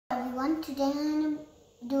everyone, today I'm going to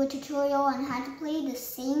do a tutorial on how to play the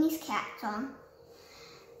Siamese Cat Song.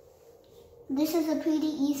 This is a pretty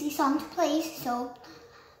easy song to play, so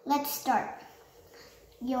let's start.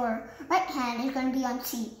 Your right hand is going to be on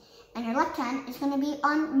C, and your left hand is going to be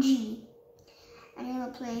on G. And you're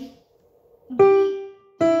going to play G,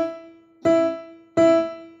 E, E,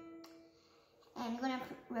 and you're going to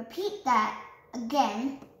repeat that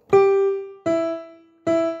again.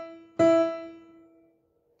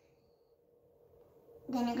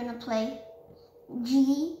 Then you're going to play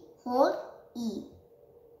G, hold, E.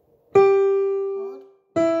 Hold,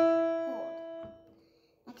 hold.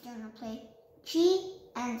 Next you're going to play G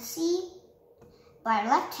and C by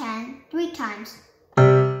left hand 3 times.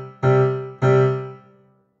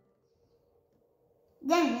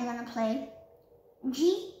 Then you're going to play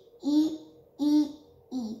G, E, E,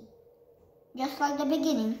 E. Just like the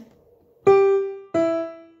beginning.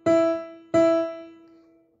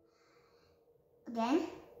 Again.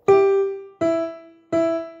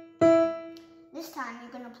 This time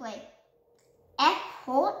you're going to play F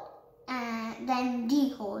hold and then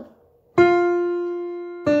D hold. And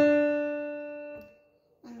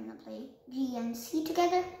you're going to play G and C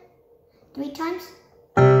together 3 times.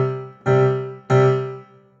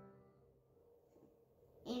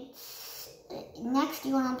 Next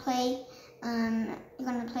you're going to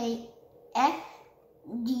play F,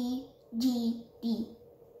 D, G, D.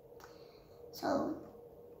 So,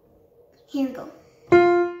 here we go.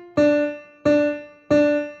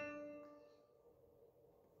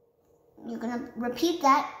 You're going to repeat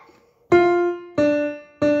that. Going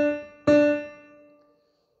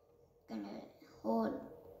to hold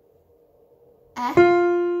F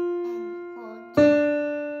and hold D.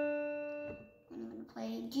 And you're going to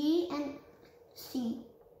play G and C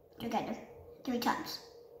together 3 times.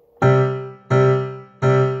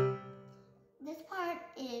 This part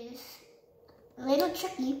is a little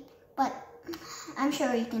tricky, but I'm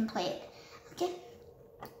sure you can play it. Okay?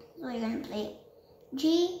 So you're going to play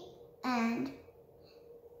G and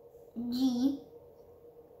G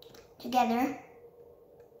together.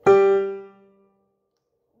 Then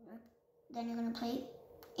you're going to play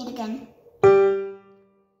it again.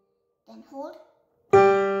 Then hold.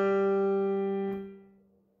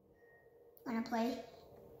 Going to play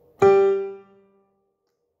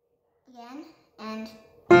again and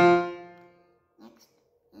next.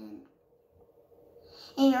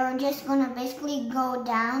 And you're just going to basically go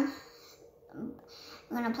down.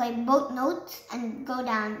 You're going to play both notes and go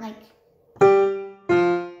down like.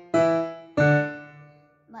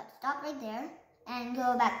 But stop right there and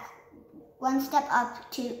go back 1 step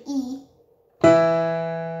up to E. Then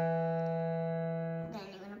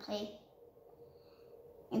you're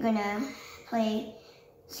going to play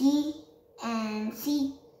C and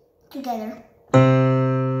C together.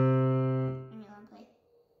 And you're going to play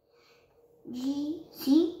G,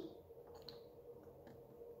 C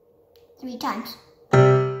 3 times.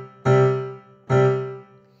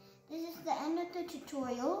 This is the end of the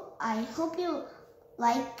tutorial. I hope you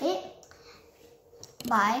like it.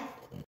 Bye.